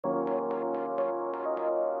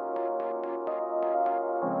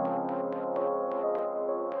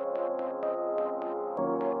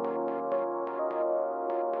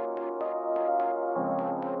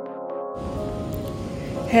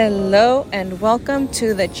Hello and welcome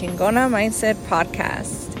to the Chingona Mindset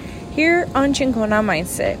podcast. Here on Chingona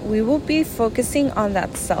Mindset, we will be focusing on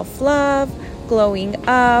that self-love, glowing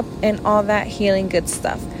up, and all that healing good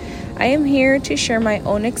stuff. I am here to share my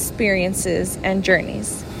own experiences and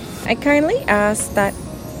journeys. I kindly ask that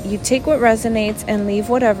you take what resonates and leave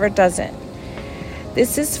whatever doesn't.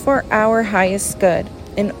 This is for our highest good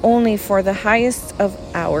and only for the highest of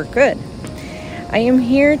our good. I am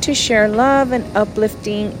here to share love and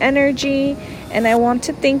uplifting energy, and I want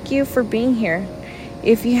to thank you for being here.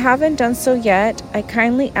 If you haven't done so yet, I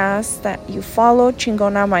kindly ask that you follow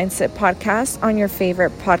Chingona Mindset Podcast on your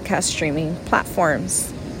favorite podcast streaming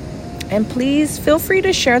platforms. And please feel free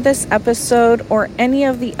to share this episode or any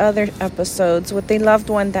of the other episodes with a loved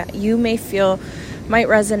one that you may feel might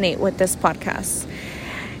resonate with this podcast.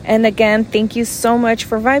 And again, thank you so much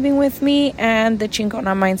for vibing with me and the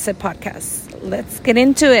Chingona Mindset Podcast. Let's get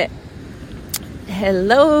into it.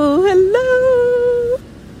 Hello.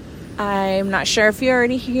 I'm not sure if you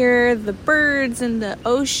already hear the birds and the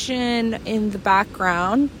ocean in the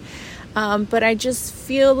background, but I just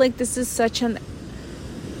feel like this is such a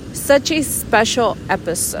special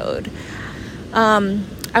episode.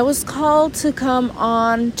 I was called to come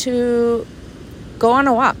on to go on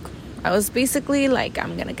a walk. I was basically like,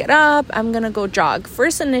 I'm going to get up, I'm going to go jog.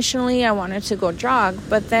 First, initially, I wanted to go jog,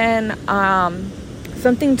 but then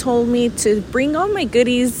something told me to bring all my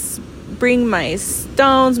goodies, bring my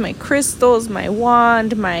stones, my crystals, my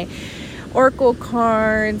wand, my oracle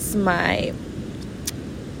cards, my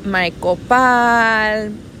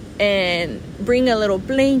copal, and bring a little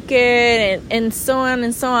blanket and so on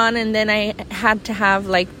and so on. And then I had to have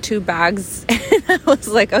like 2 bags. And I was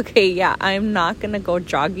like, okay, yeah, I'm not going to go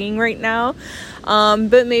jogging right now.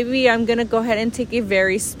 But maybe I'm going to go ahead and take a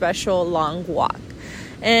very special long walk.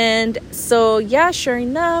 And so, yeah, sure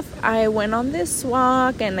enough, I went on this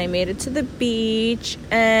walk and I made it to the beach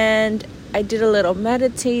and I did a little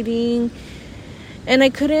meditating. And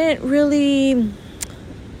I couldn't really...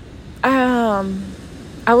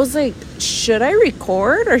 I was like, should I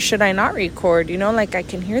record or should I not record? You know, like I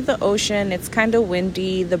can hear the ocean. It's kind of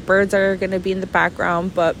windy. The birds are going to be in the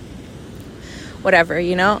background, but whatever,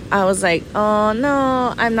 you know. I was like, oh,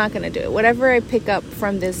 no, I'm not going to do it. Whatever I pick up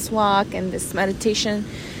from this walk and this meditation,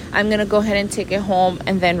 I'm going to go ahead and take it home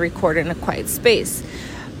and then record in a quiet space.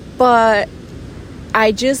 But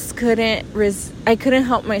I just couldn't I couldn't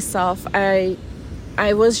help myself. I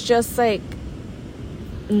was just like,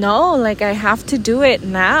 no, like I have to do it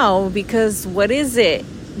now, because what is it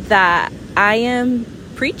that I am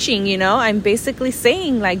preaching? You know, I'm basically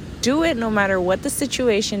saying like, do it no matter what the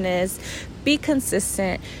situation is, be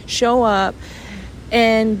consistent, show up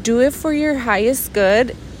and do it for your highest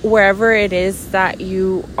good, wherever it is that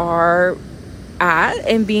you are at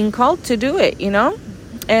and being called to do it, you know?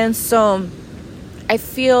 And so I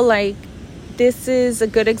feel like this is a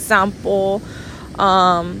good example,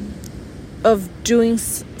 of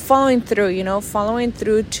following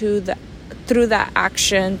through through that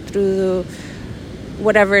action, through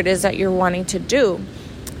whatever it is that you're wanting to do.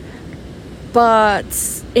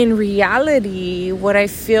 But in reality, what I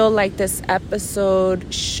feel like this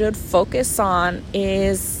episode should focus on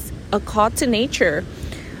is a call to nature.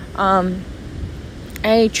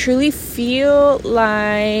 I truly feel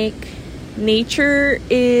like nature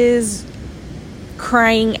is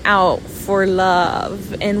crying out for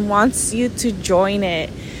love and wants you to join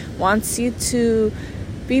it, wants you to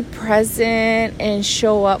be present and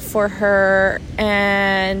show up for her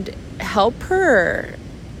and help her.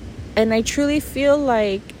 And I truly feel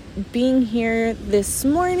like being here this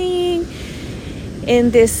morning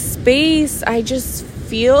in this space, I just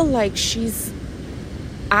feel like she's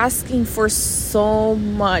asking for so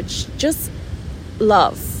much, just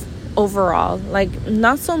love overall. Like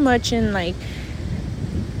not so much in like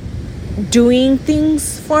doing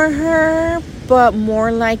things for her, but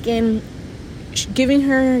more like in giving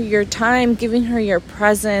her your time, giving her your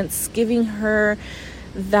presence, giving her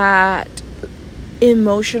that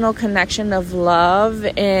emotional connection of love,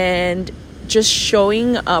 and just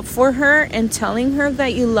showing up for her and telling her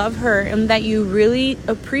that you love her and that you really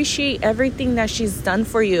appreciate everything that she's done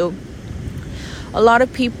for you. A lot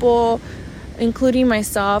of people, including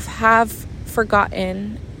myself, have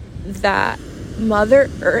forgotten that Mother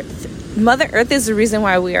Earth is the reason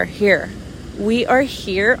why we are here. We are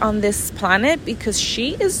here on this planet because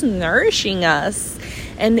she is nourishing us.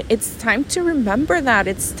 And it's time to remember that.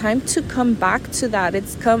 It's time to come back to that.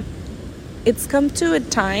 It's come to a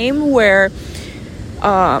time where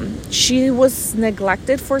she was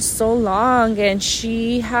neglected for so long, and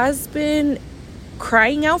she has been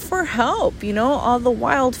crying out for help, all the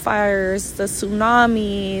wildfires, the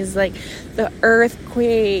tsunamis, like the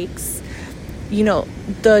earthquakes,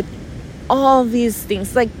 all these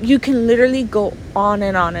things. Like, you can literally go on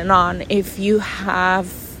and on and on if you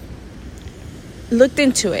have looked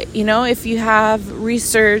into it, if you have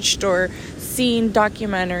researched or seen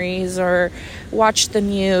documentaries or watched the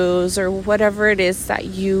news or whatever it is that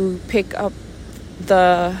you pick up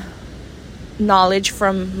the knowledge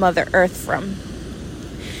from Mother Earth from.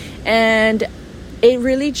 And it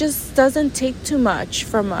really just doesn't take too much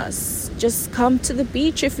from us. Just come to the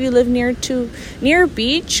beach. If you live near a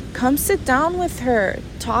beach, come sit down with her,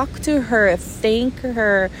 talk to her, thank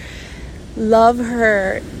her, love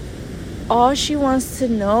her. All she wants to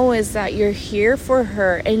know is that you're here for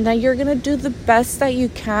her and that you're gonna do the best that you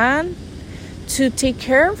can to take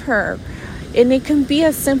care of her. And it can be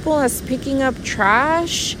as simple as picking up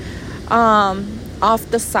trash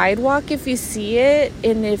off the sidewalk if you see it,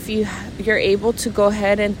 and if you're able to go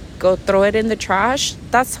ahead and go throw it in the trash.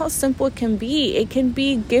 That's how simple it can be. It can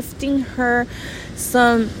be gifting her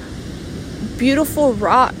some beautiful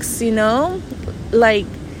rocks, like,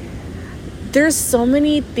 there's so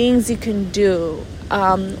many things you can do.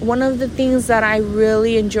 One of the things that I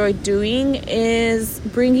really enjoy doing is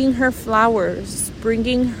bringing her flowers,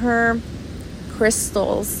 bringing her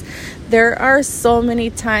crystals. There are so many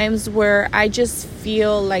times where I just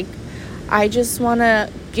feel like I just want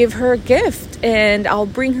to give her a gift, and I'll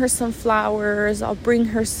bring her some flowers, I'll bring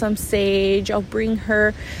her some sage, I'll bring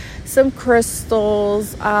her some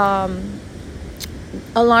crystals,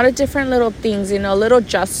 a lot of different little things, little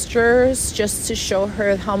gestures, just to show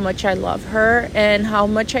her how much I love her and how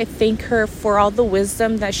much I thank her for all the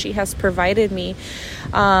wisdom that she has provided me.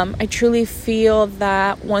 I truly feel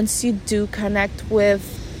that once you do connect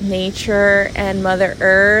with nature and Mother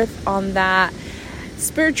Earth on that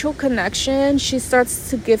spiritual connection, she starts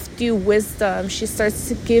to gift you wisdom. She starts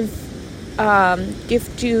to gift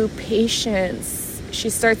you patience. She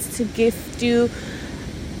starts to gift you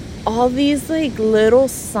all these like little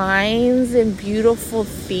signs and beautiful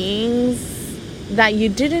things that you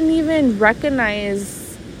didn't even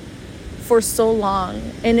recognize for so long.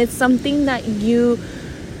 And it's something that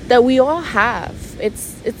we all have.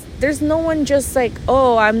 It's there's no one just like,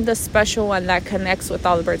 oh, I'm the special one that connects with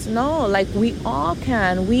all the birds. No, like, we all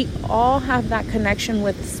can. We all have that connection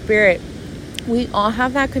with spirit. We all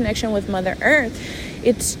have that connection with Mother Earth.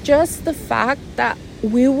 It's just the fact that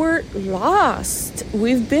we were lost.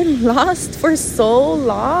 We've been lost for so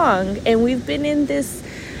long, and we've been in this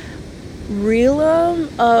realm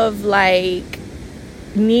of like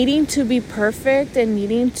needing to be perfect and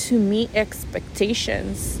needing to meet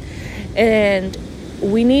expectations. And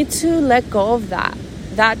we need to let go of that.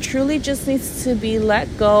 That truly just needs to be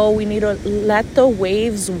let go. We need to let the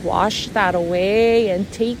waves wash that away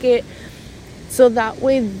and take it, so that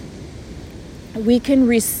way we can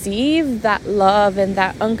receive that love and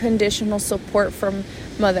that unconditional support from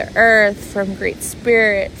Mother Earth, from Great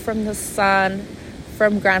Spirit, from the Sun,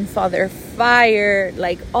 from Grandfather Fire,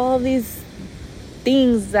 like all these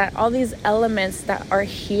things, all these elements that are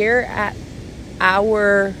here at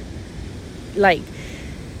our, like,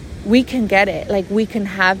 we can get it, like, we can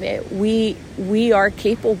have it, we are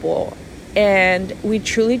capable, and we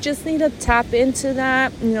truly just need to tap into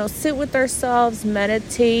that, sit with ourselves,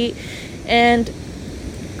 meditate, and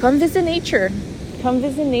come visit nature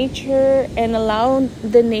and allow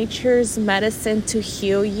the nature's medicine to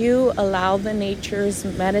heal you. Allow the nature's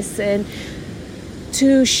medicine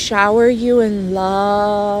to shower you in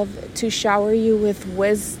love, to shower you with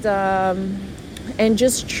wisdom. And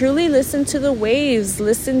just truly listen to the waves,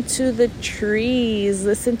 listen to the trees,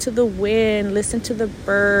 listen to the wind, listen to the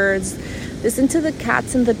birds, listen to the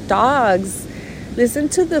cats and the dogs, listen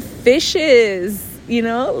to the fishes,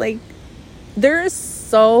 like, there is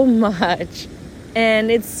so much,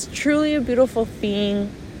 and it's truly a beautiful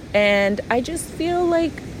thing. And I just feel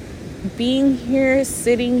like being here,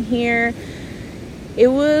 sitting here, it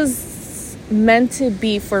was meant to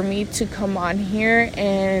be for me to come on here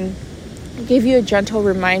and give you a gentle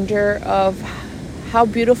reminder of how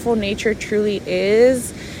beautiful nature truly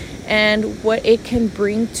is, and what it can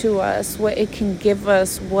bring to us, what it can give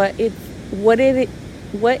us, what is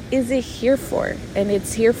it here for? And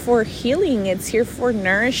it's here for healing, it's here for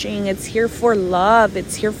nourishing, it's here for love,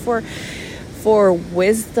 it's here for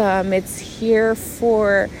wisdom, it's here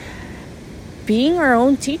for being our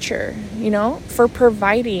own teacher, for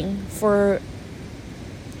providing, for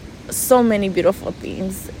so many beautiful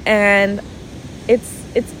things. And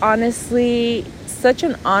it's honestly such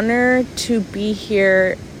an honor to be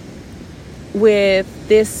here with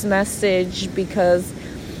this message, because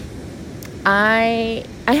I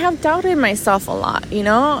have doubted myself a lot,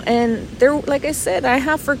 and there, like I said, I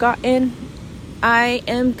have forgotten. I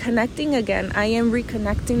am connecting again. I am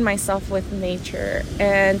reconnecting myself with nature,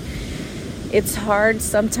 and it's hard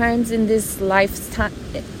sometimes in this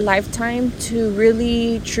lifetime to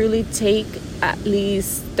really truly take at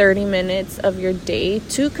least 30 minutes of your day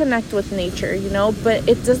to connect with nature, but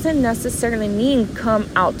it doesn't necessarily mean come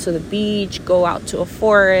out to the beach, go out to a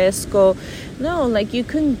forest, like you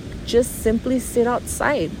can just simply sit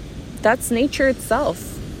outside. That's nature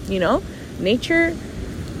itself, nature.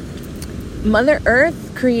 Mother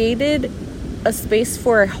Earth created a space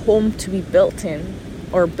for a home to be built in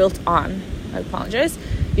or built on. I apologize.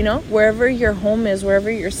 Wherever your home is, wherever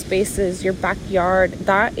your space is, your backyard,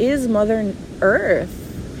 that is Mother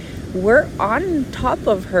Earth. We're on top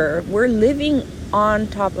of her. We're living on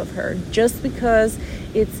top of her. Just because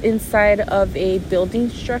it's inside of a building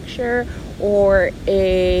structure or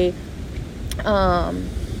it's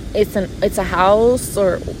a house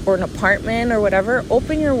or an apartment or whatever,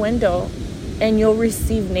 open your window and you'll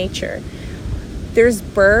receive nature. There's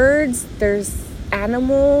birds, there's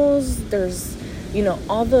animals, there's,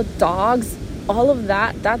 all the dogs, all of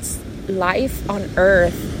that. That's life on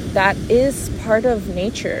Earth. That is part of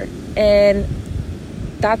nature. And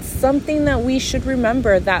that's something that we should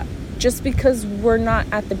remember, that just because we're not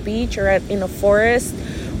at the beach or in a forest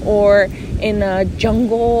or in a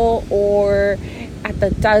jungle or at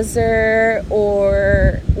the desert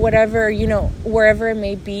or whatever, wherever it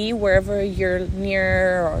may be, wherever you're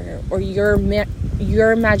near or your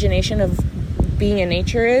imagination of being in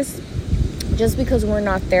nature is, just because we're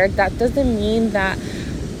not there, that doesn't mean that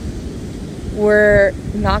we're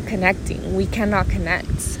not connecting. We cannot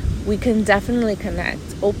connect. We can definitely connect.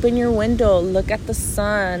 Open your window, look at the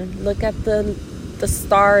sun, look at the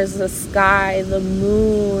stars, the sky, the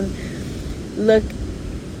moon, look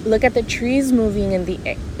at the trees moving in the,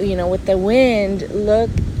 with the wind.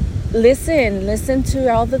 Listen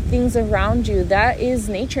to all the things around you. That is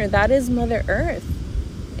nature. That is Mother Earth.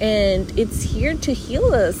 And it's here to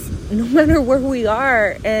heal us no matter where we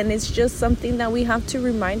are. And it's just something that we have to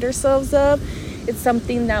remind ourselves of. It's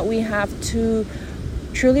something that we have to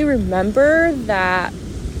truly remember, that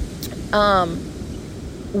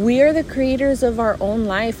we are the creators of our own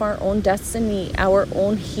life, our own destiny, our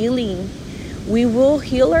own healing. We will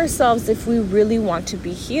heal ourselves if we really want to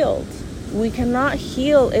be healed. We cannot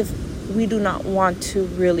heal if we do not want to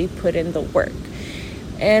really put in the work.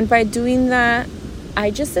 And by doing that, I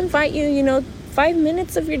just invite you, 5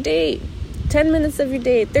 minutes of your day, 10 minutes of your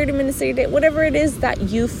day, 30 minutes of your day, whatever it is that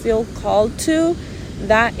you feel called to,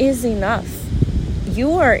 that is enough.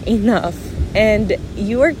 You are enough and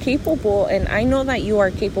you are capable. And I know that you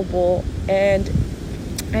are capable. And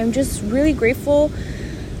I'm just really grateful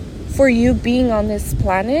for you being on this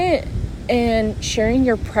planet and sharing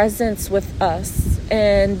your presence with us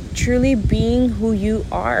and truly being who you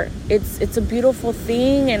are. It's a beautiful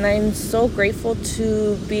thing, and I'm so grateful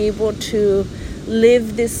to be able to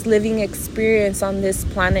live this living experience on this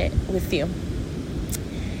planet with you.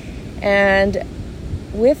 And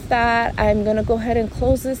with that, I'm going to go ahead and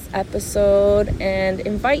close this episode and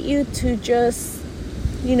invite you to just,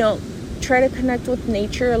 try to connect with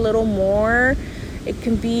nature a little more. It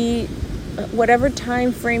can be whatever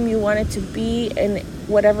time frame you want it to be and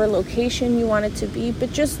whatever location you want it to be,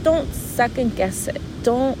 but just don't second guess it.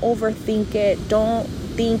 Don't overthink it. Don't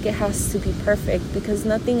think it has to be perfect, because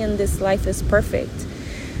nothing in this life is perfect.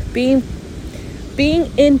 Being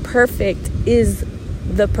imperfect is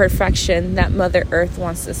the perfection that Mother Earth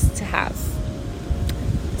wants us to have.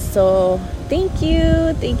 So thank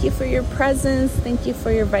you for your presence, thank you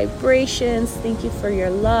for your vibrations, thank you for your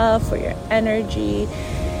love, for your energy.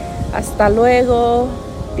 Hasta luego.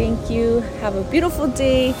 Thank you. Have a beautiful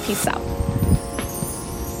day. Peace out.